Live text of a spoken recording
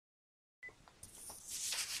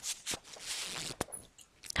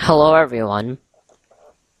Hello everyone,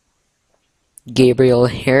 Gabriel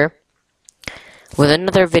here with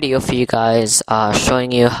another video for you guys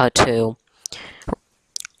showing you how to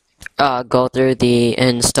go through the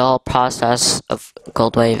install process of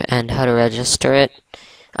goldwav and how to register it.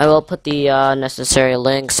 I will put the necessary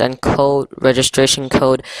links and registration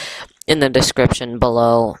code in the description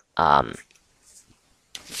below.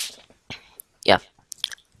 Yeah.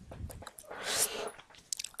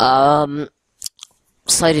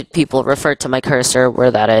 Sighted people, refer to my cursor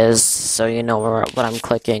where that is, so you know what I'm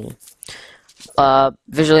clicking.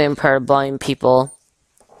 Visually impaired blind people,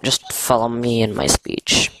 just follow me in my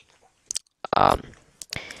speech. Yeah.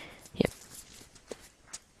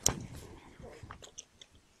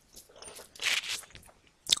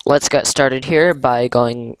 Let's get started here by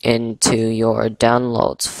going into your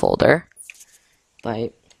downloads folder.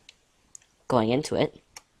 By going into it.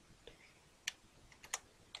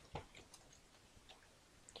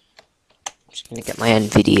 Just gonna get my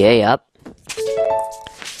NVDA up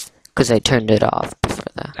because I turned it off before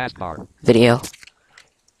the taskbar video.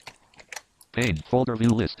 Pane folder view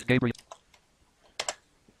list Gabriel.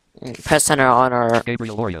 Press enter on our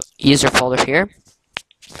Gabriel user folder here.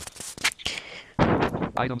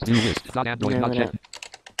 Items view list. Android not yet.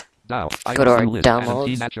 Now go to our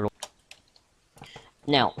downloads.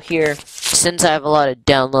 Now here, since I have a lot of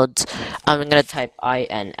downloads, I'm gonna type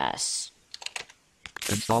INS.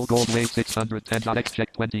 Install goldwav 610.x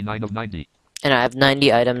check 29 of 90. And I have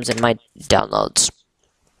 90 items in my downloads.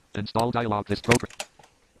 Install dialog this program.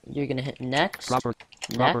 You're gonna hit next.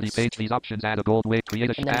 Property page. These options add a goldwav. Create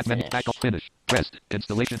a add menu. Backup finish. Pressed.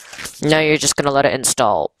 Installation. Now you're just gonna let it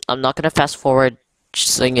install. I'm not gonna fast forward,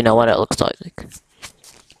 just so you know what it looks like.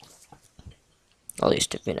 At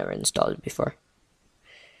least if you never installed it before.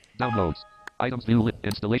 Downloads. Items view list.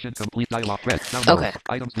 Installation complete dialog. Press. Downloads. Okay.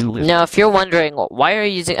 Items view list. Now if you're wondering why are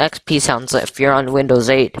you using XP sounds if you're on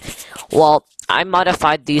Windows 8, well, I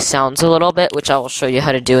modified these sounds a little bit, which I will show you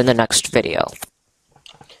how to do in the next video.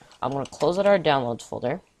 I'm gonna close out our downloads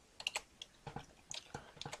folder.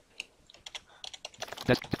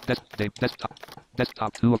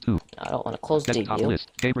 Desktop 2 of 2. I don't want to close Desktop debut.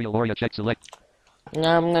 list. Gabriel check select.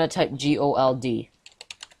 Now I'm gonna type GOLD.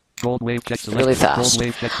 Goldwav check selected. Really fast.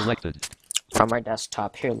 Goldwav check selected. From our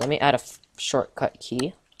desktop. Here, let me add a shortcut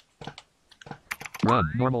key.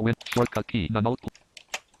 Run. Normal win. Shortcut key. None.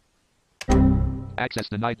 Access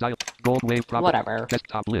denied. Dial. Goldwav property. Whatever.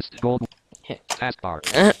 Desktop list. Gold. Taskbar.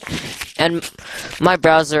 And my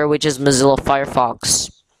browser, which is Mozilla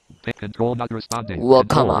Firefox, Pick control not responding. will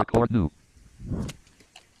Control, come up. Record new.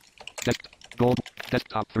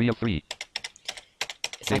 Desktop 3 of 3.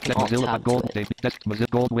 If I can alt tab to it.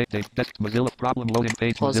 Mozilla problem loading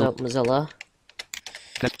page. Close out Mozilla.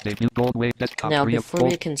 Goldwav desktop Now 3 of before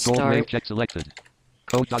we can start, check selected.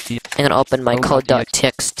 Coad.txt. I'm gonna open my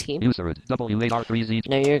coad.txt. User W8R3Z.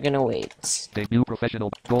 Now you're gonna wait. Debut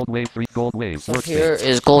professional. Goldwav 3. Goldwav. So here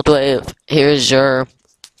is goldwav. Here's your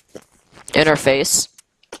interface.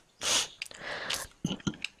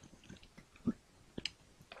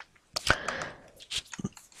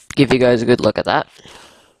 Give you guys a good look at that.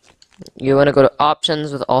 You want to go to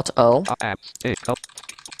options with Alt O. Apps.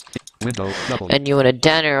 Window. And you want to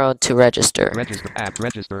down arrow to register. Register. App.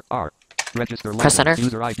 Register. R. Register. Press enter.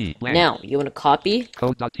 User ID. Blank. Now you want to copy.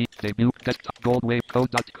 Coad.t. Debut. Desktop. Goldwav.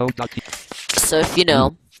 Coad.t. So if you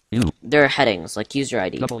know, there are headings like user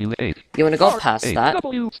ID. W8. You want to go past that.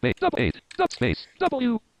 W space. W8. Space.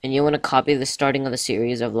 W. And you want to copy the starting of the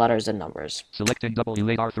series of letters and numbers. Selecting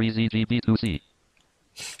W8R3ZGB2C.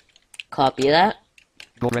 Copy that.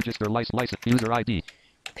 Go register license user ID.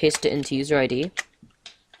 Paste it into user ID.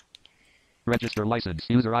 Register license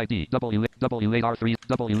user ID. W8R3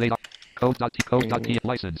 W8R Coad.t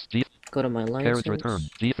license G. Go to my license. Carriage return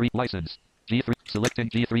G3 license G3 selecting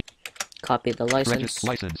G3. Copy the license.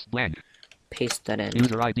 License blank. Paste that in.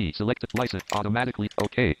 User ID selected license automatically.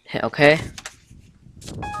 OK. Hit OK.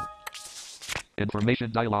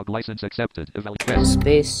 Information dialog license accepted. Evaluate.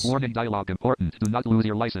 Space. Warning dialog important. Do not lose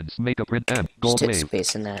your license. Make a print M. Just hit Goldwav.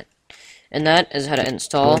 space in that. And that is how to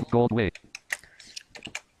install. Goldwav.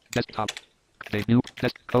 Desktop. Debut.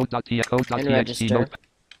 Coad.t. And register.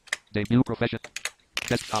 Debut profession.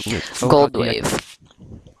 Desktop list. Goldwav.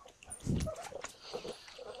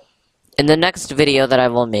 In the next video that I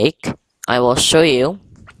will make, I will show you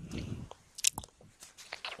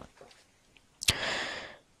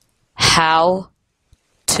how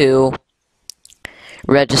to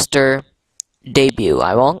register debut.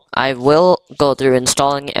 I will go through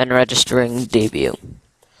installing and registering debut.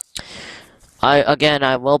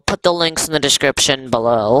 I will put the links in the description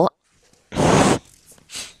below.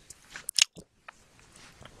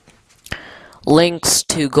 links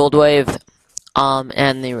to goldwav,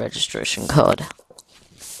 and the registration code.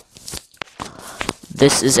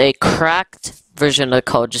 This is a cracked version of the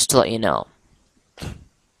code, just to let you know.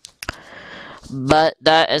 But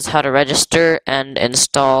that is how to register and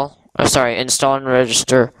install, install and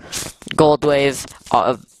register goldwav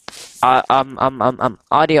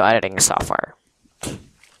audio editing software.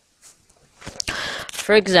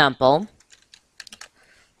 For example,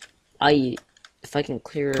 if I can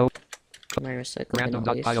clear my recycle bin at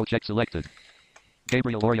least. Random.io check selected.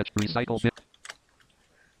 Gabriel Oria recycle bin.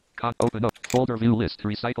 Open up folder view list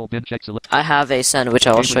recycle bin check select. I have a send which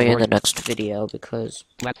I will show you in the Gabriel next video because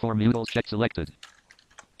platform utils check selected.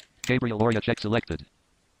 Gabriel Oria check selected.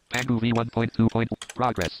 Pangu v1.2.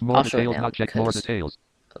 Progress. More I'll show it details. now Not check more because details.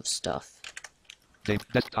 of stuff.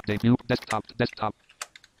 Desktop.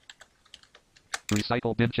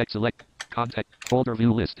 Recycle bin check select. Contact folder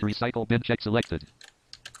view list recycle bin check selected.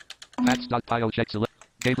 Pats.pio check select.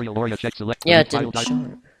 Gabriel Oria check select. Yeah, it Delete didn't file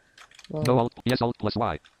show it. Well, No alt. Yes alt plus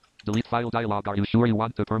Y. Delete file dialog. Are you sure you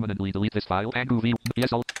want to permanently delete this file? Pangu v.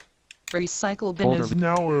 Yes alt. Recycle bin Folder is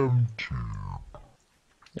now empty.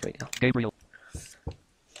 there we go.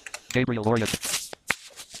 Gabriel Oria.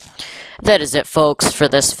 That is it, folks, for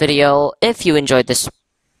this video. If you enjoyed this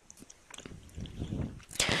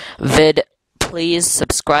vid, please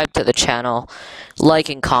subscribe to the channel, like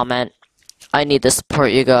and comment. I need to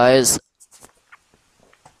support you guys.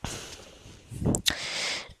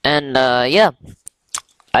 And, yeah.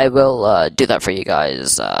 I will, do that for you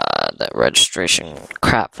guys. That registration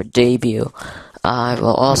crap for debut. I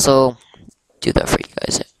will also do that for you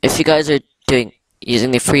guys. If you guys are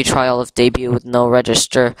using the free trial of debut with no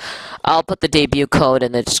register, I'll put the debut code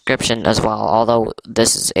in the description as well, although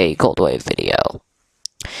this is a goldwav video.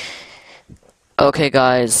 Okay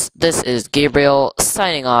guys, this is Gabriel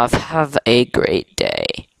signing off. Have a great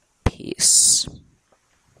day. Peace.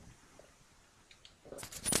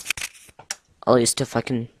 At least if I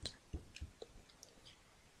can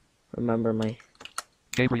remember my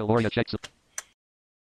Gabriel Oria checks.